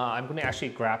I'm going to actually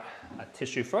grab a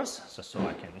tissue first, so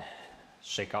I can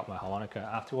shake out my harmonica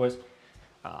afterwards.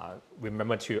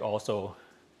 Remember to also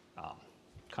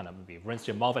kind of maybe rinse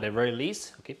your mouth at the very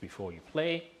least, okay, before you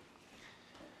play,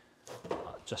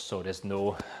 just so there's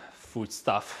no food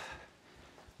stuff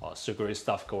or sugary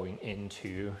stuff going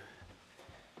into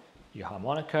your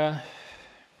harmonica.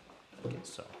 Okay,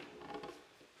 so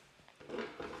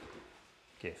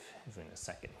give in a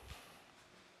second.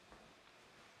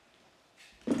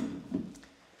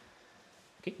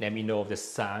 Okay, let me know if the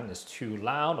sound is too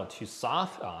loud or too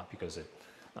soft, because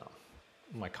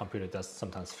my computer does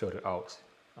sometimes filter out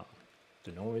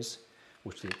the noise,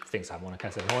 which it thinks harmonica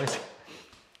has a noise.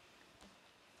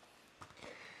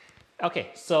 Okay,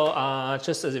 so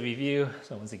just as a review,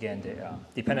 so once again,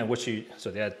 depending on which so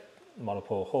there are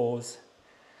multiple holes.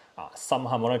 Some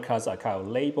harmonicas are kind of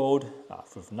labeled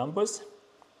with numbers.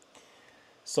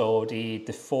 So the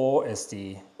 4 is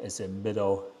the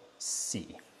middle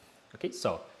C. Okay,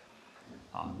 so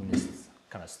we're going to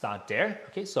kind of start there.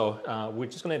 Okay, so we're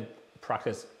just going to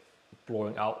practice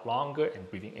blowing out longer and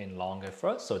breathing in longer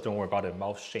first. So don't worry about the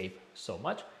mouth shape so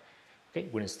much. Okay,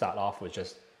 we're going to start off with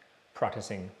just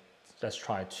practicing. Let's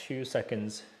try 2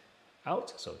 seconds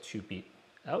out. So 2 beat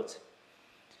out.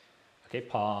 Okay,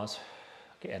 pause.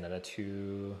 Okay, another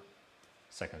 2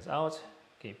 seconds out.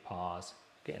 Okay, pause.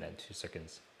 Okay, and then 2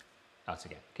 seconds out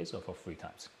again. Okay, so for 3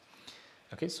 times.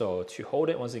 Okay, so to hold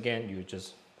it, once again, you're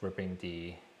just gripping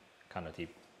the kind of the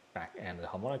back end of the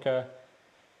harmonica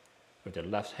with the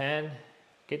left hand.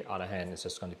 Okay, the other hand is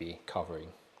just going to be covering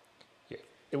here.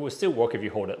 It will still work if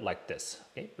you hold it like this.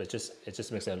 Okay, but it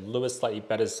just makes a little bit slightly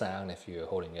better sound if you're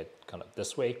holding it kind of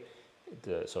this way.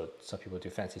 So some people do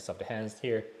fancy stuff with the hands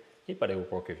here, okay, but it will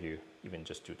work if you even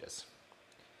just do this.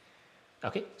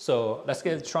 Okay, so let's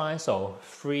give it a try. So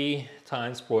 3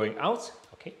 times blowing out,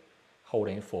 okay,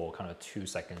 holding for kind of 2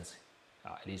 seconds,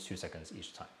 at least 2 seconds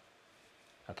each time.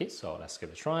 Okay, so let's give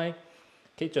it a try.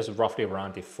 Okay, just roughly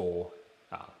around the 4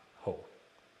 hold.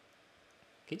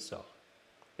 Okay, so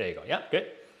there you go. Yeah, good.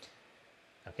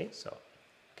 Okay, so,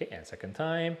 okay, and second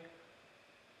time.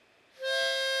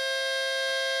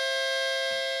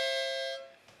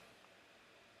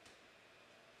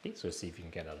 Okay, so see if you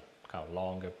can get a kind of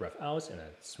longer breath out and a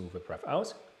smoother breath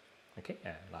out. Okay,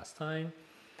 and last time.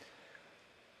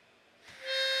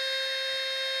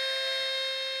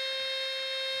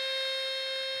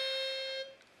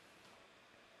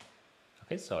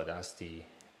 Okay, so that's the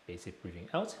basic breathing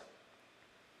out.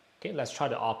 Okay, let's try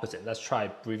the opposite. Let's try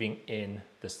breathing in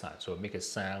this time. So make it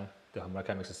sound, the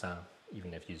harmonica makes a sound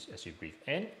even if as you breathe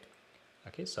in.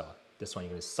 Okay, so this one you're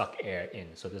going to suck air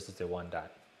in. So this is the one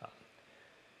that,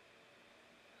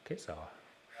 okay, so.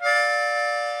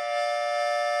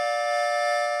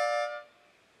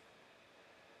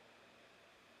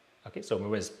 Okay, so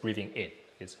remember it's breathing in.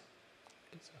 Okay, so.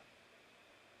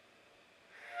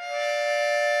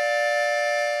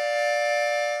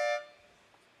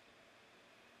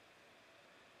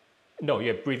 No,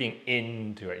 you're breathing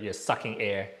into it. You're sucking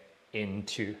air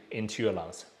into your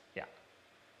lungs. Yeah.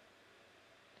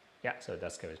 Yeah, so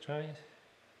that's good. Try it.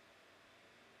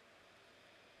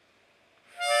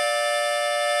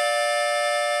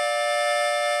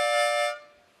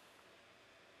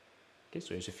 Okay,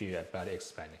 so you should feel your body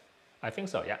expanding. I think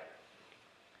so, yeah.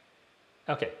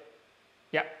 Okay.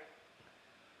 Yeah.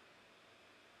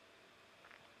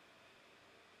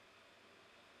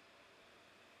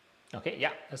 Okay,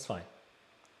 yeah, that's fine.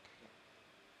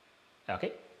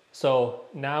 Okay, so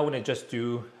now we're gonna just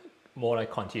do more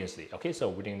like continuously. Okay, so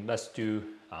let's do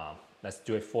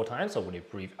it 4 times. So when you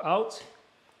breathe out,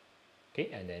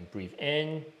 okay, and then breathe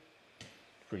in,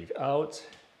 breathe out,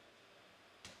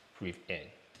 breathe in.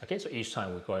 Okay, so each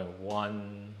time we're going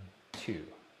 1, 2,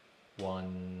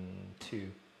 1,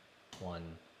 2, 1,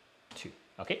 2.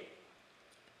 Okay.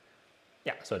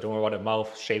 Yeah, so don't worry about the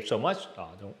mouth shape so much.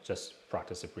 Don't just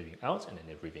practice the breathing out and then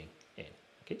the breathing in.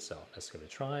 Okay, so let's give it a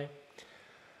try.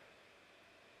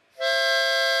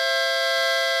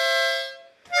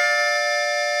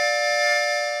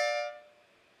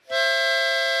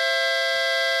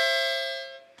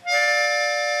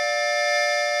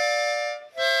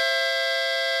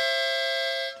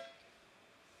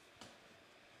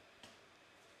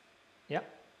 Yeah.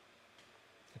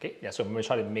 Okay, yeah, so I'm going to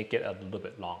try to make it a little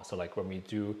bit long. So like when we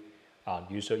do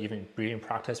usually even breathing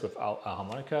practice without a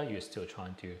harmonica, you're still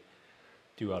trying to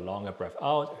do a longer breath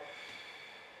out.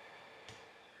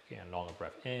 Okay, and longer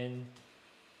breath in.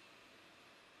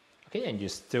 Okay, and you're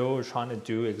still trying to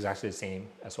do exactly the same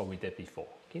as what we did before.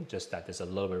 Okay, just that there's a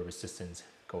little bit of resistance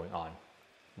going on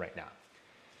right now.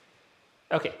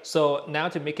 Okay, so now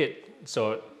to make it,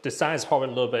 so the sound is probably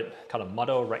a little bit kind of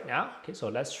muddled right now. Okay, so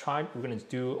let's try, we're going to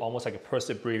do almost like a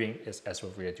pursed breathing as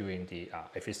what we are doing the,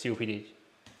 if you still COPD.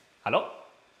 Hello?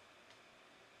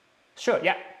 Sure,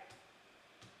 yeah.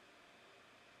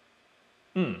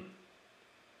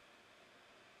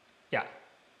 Yeah.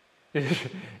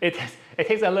 it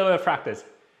takes a little bit of practice.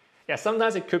 Yeah,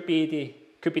 sometimes it could be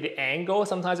the angle,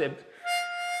 sometimes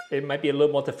it might be a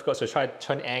little more difficult, so try to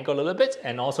turn the angle a little bit,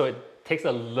 and also it takes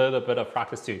a little bit of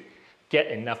practice to get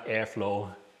enough airflow.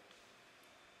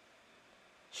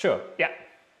 Sure, yeah.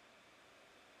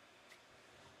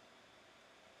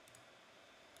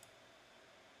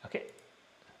 Okay.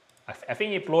 I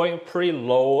think you're blowing pretty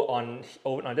low on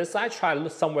this side. Try to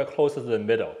look somewhere closer to the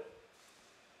middle.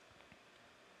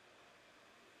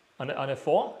 On the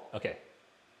 4? Okay.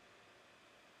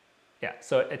 Yeah,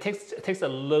 so it takes a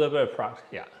little bit of practice.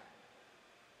 Yeah.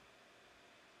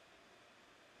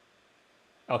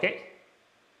 Okay.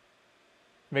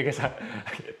 Because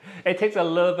it takes a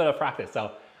little bit of practice.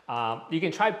 So you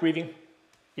can try breathing.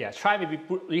 Yeah,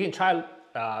 you can try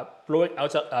blowing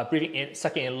out, breathing in,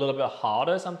 sucking in a little bit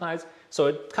harder sometimes. So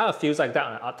it kind of feels like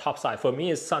that on the top side. For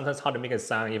me, it's sometimes hard to make it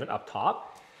sound even up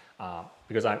top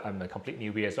because I'm a complete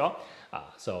newbie as well.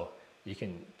 So you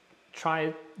can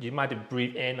try, you might have to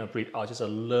breathe in or breathe out just a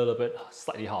little bit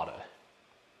slightly harder.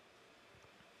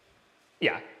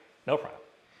 Yeah, no problem.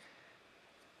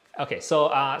 Okay, so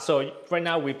so right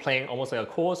now we're playing almost like a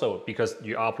chord, so because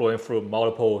you are blowing through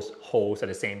multiple holes at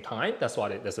the same time, that's why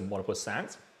there's a multiple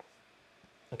sounds.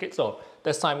 Okay, so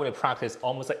this time we're going to practice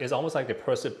it's almost like the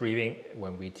pursed breathing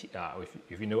when we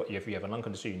if you have a lung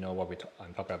condition, you know what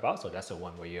I'm talking about. So that's the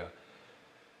one where you're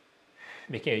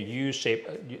making a U shape,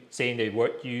 saying the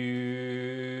word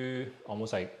U,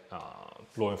 almost like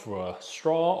blowing through a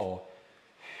straw. Or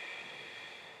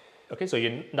okay, so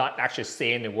you're not actually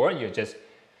saying the word, you're just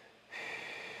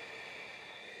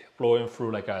blowing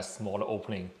through like a smaller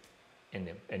opening in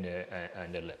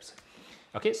the lips.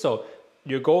 Okay, so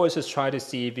your goal is to try to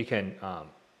see if you can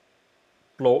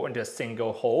blow into a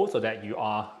single hole so that you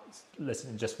are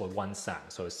listening just for one sound.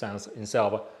 So it sounds, instead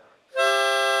of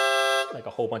like a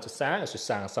whole bunch of sound, it should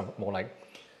sound some more like.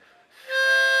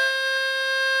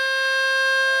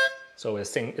 So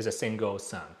it's a single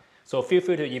sound. So feel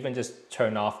free to even just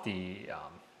turn off the,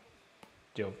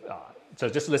 so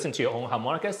just listen to your own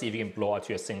harmonica, see if you can blow out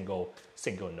to a single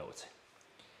note.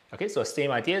 Okay, so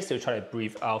same idea, still try to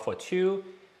breathe out for 2,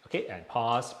 okay, and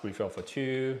pause, breathe out for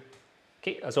 2.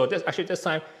 Okay, so this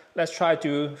time, let's try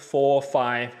to do 4,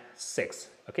 5, 6.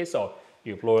 Okay, so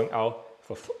you're blowing out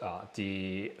for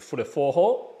through the 4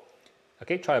 hole.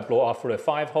 Okay, try to blow out through the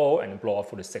 5 hole and blow out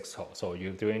through the 6 hole. So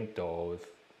you're doing do,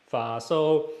 fa,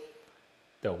 so,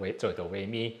 do, re,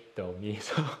 mi,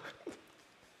 so.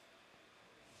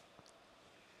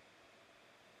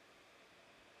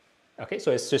 Okay,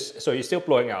 so it's just, so you're still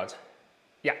blowing out.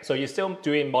 Yeah, so you're still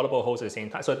doing multiple holes at the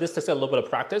same time. So this takes a little bit of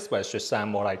practice, but it's just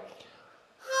sound more like.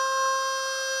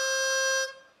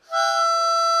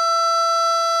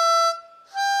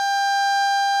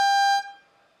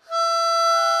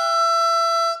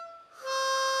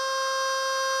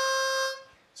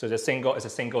 So it's a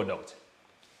single note.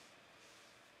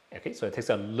 Okay, so it takes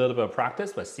a little bit of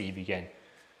practice, but see if you can.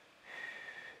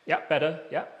 Yeah, better,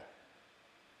 yeah.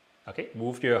 Okay,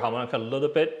 move your harmonica a little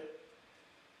bit.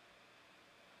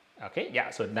 Okay, yeah,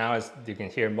 so now you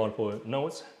can hear multiple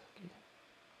notes.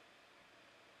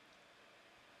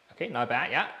 Okay, not bad,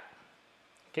 yeah.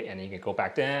 Okay, and then you can go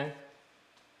back down.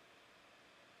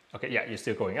 Okay, yeah, you're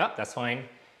still going up, that's fine.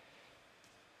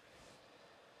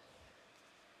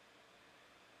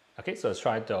 Okay, so let's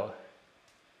try do.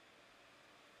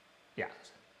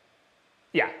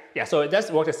 Yeah, so it does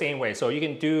work the same way. So you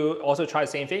can also try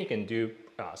the same thing. You can do,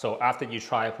 so after you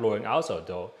try blowing out, so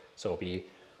do, so it'll be.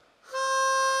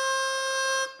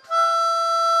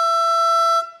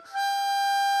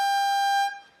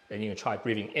 Then you can try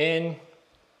breathing in.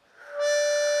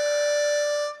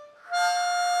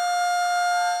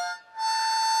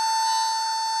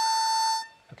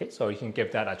 Okay, so you can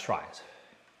give that a try.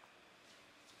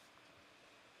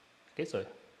 Okay, so,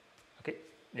 okay,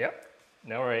 yeah,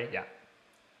 no worry, yeah.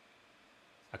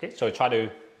 Okay, so try to,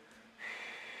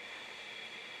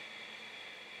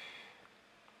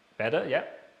 better, yeah.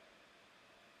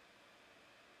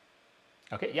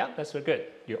 Okay, yeah, that's very good.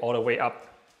 You're all the way up.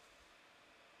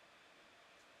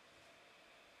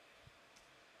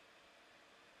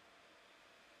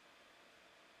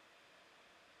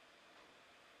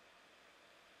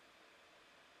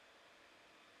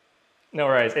 No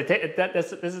worries.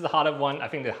 This is the harder one. I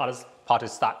think the hardest part to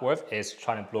start with is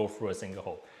trying to blow through a single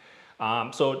hole.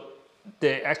 So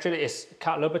actually it's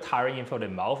a little bit tiring for the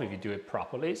mouth if you do it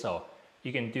properly. So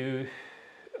you can do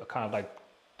kind of like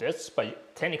this,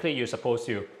 but technically you're supposed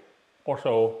to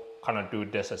also kind of do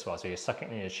this as well. So you're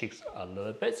sucking in your cheeks a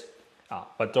little bit,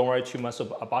 but don't worry too much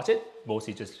about it.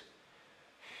 Mostly just,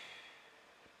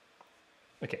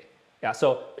 okay. Yeah,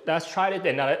 so let's try it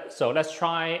another, so let's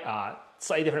try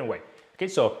slightly different way. Okay,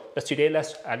 so today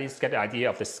let's at least get the idea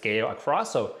of the scale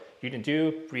across. So you can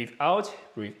do breathe out,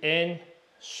 breathe in,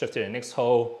 shift to the next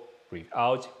hole, breathe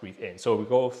out, breathe in. So we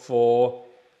go for,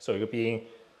 so you're being.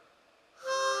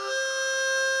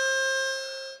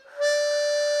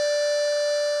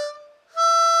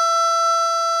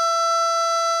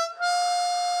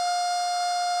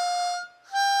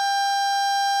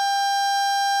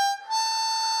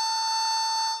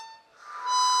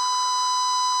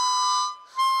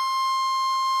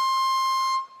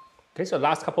 Okay, so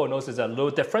last couple of notes is a little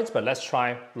different, but let's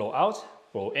try blow out,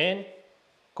 blow in,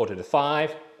 go to the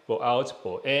 5, blow out,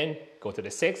 blow in, go to the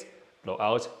 6, blow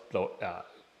out,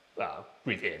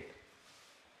 breathe in.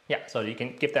 Yeah, so you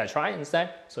can give that a try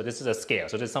instead. So this is a scale.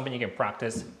 So this is something you can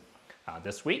practice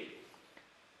this week.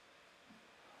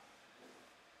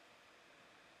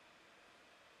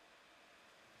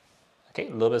 Okay,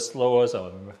 a little bit slower,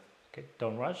 so okay,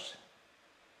 don't rush.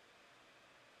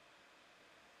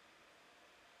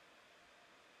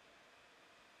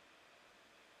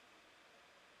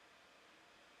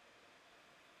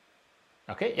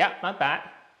 Okay, yeah, not bad.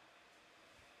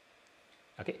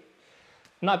 Okay,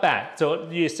 not bad. So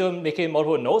you're still making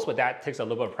multiple notes, but that takes a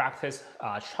little bit of practice.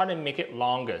 Try to make it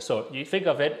longer. So you think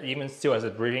of it even still as a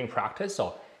breathing practice.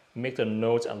 So make the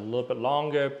notes a little bit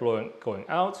longer, going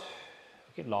out.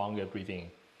 Okay, longer breathing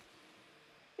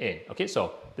in. Okay,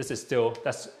 so this is still,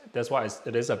 that's why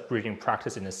it is a breathing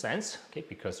practice in a sense. Okay,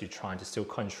 because you're trying to still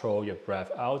control your breath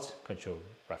out, control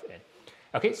breath in.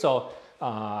 Okay, so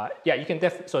yeah, you can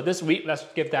so this week, let's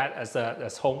give that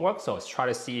as homework. So let's try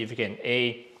to see if you can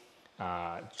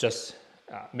just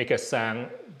make a sound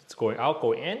going out,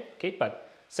 going in. Okay, but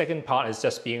second part is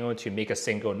just being able to make a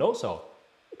single note. So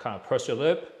kind of purse your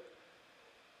lip,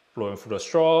 blowing through the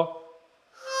straw.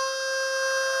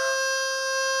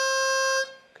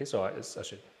 Okay, so it's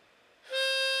actually,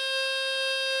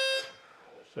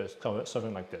 so it's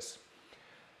something like this.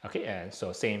 Okay, and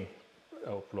so same,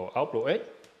 blow out, blow in.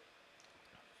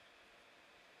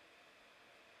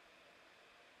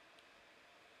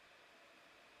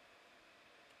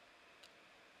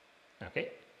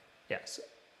 Okay, yes.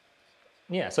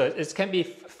 Yeah, so it can be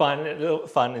fun, a little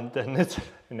fun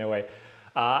in a way.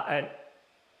 And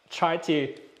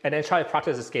then try to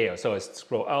practice the scale. So it's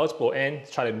blow out, blow in,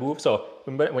 try to move. So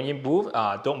when you move,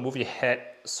 don't move your head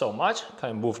so much,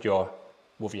 kind of move your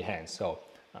hands. So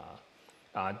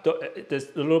there's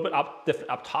a little bit different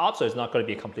up top, so it's not going to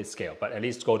be a complete scale, but at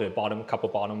least go to the bottom, couple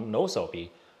bottom notes, so it'll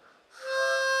be.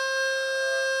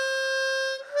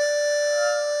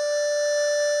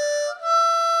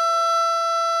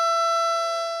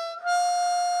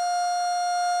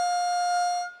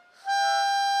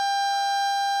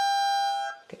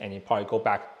 And you probably go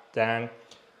back down.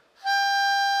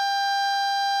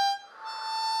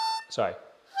 Sorry.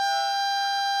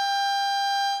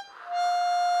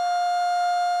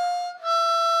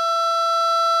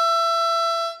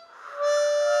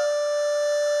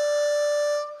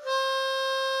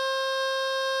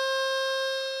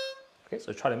 Okay,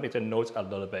 so try to make the notes a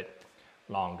little bit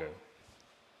longer.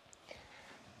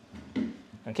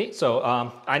 Okay, so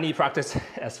I need practice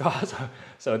as well,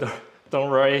 so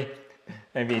don't worry.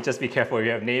 Maybe just be careful if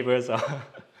you have neighbors.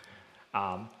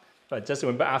 But just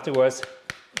remember afterwards,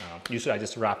 usually I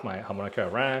just wrap my harmonica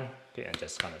around, okay, and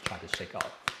just kind of try to shake out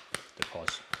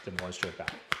the moisture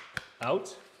back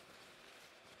out.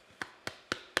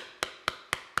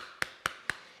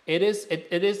 It is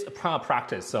a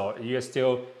practice, so you're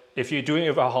still, if you're doing it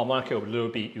with a harmonica a little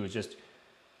bit, you just,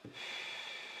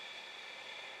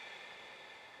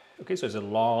 okay, so it's a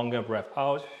longer breath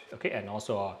out, okay, and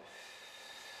also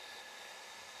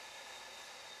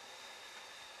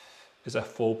it's a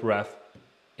full breath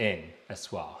in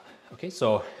as well. Okay,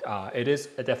 so it is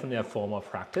definitely a form of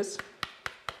practice.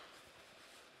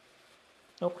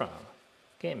 No problem.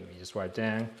 Okay, maybe just write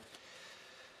down.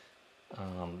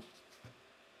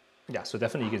 Yeah, so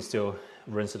definitely you can still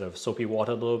rinse it with soapy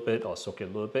water a little bit or soak it a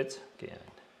little bit. Okay, and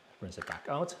rinse it back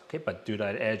out. Okay, but do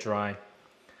that air dry.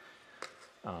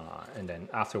 And then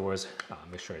afterwards,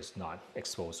 make sure it's not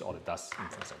exposed to all the dust and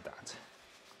things like that.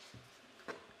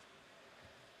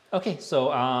 Okay,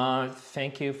 so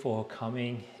thank you for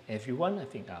coming, everyone. I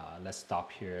think let's stop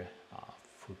here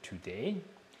for today.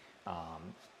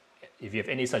 If you have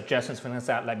any suggestions for things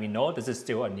like that, let me know. This is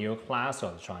still a new class, so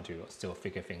I'm trying to still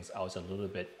figure things out a little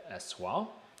bit as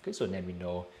well. Okay, so let me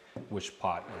know which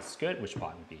part is good, which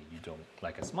part maybe you don't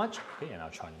like as much. Okay, and I'll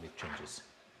try to make changes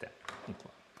there.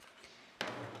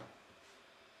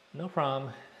 No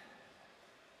problem.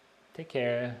 Take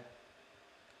care.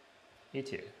 You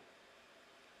too.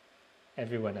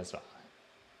 Everyone as well.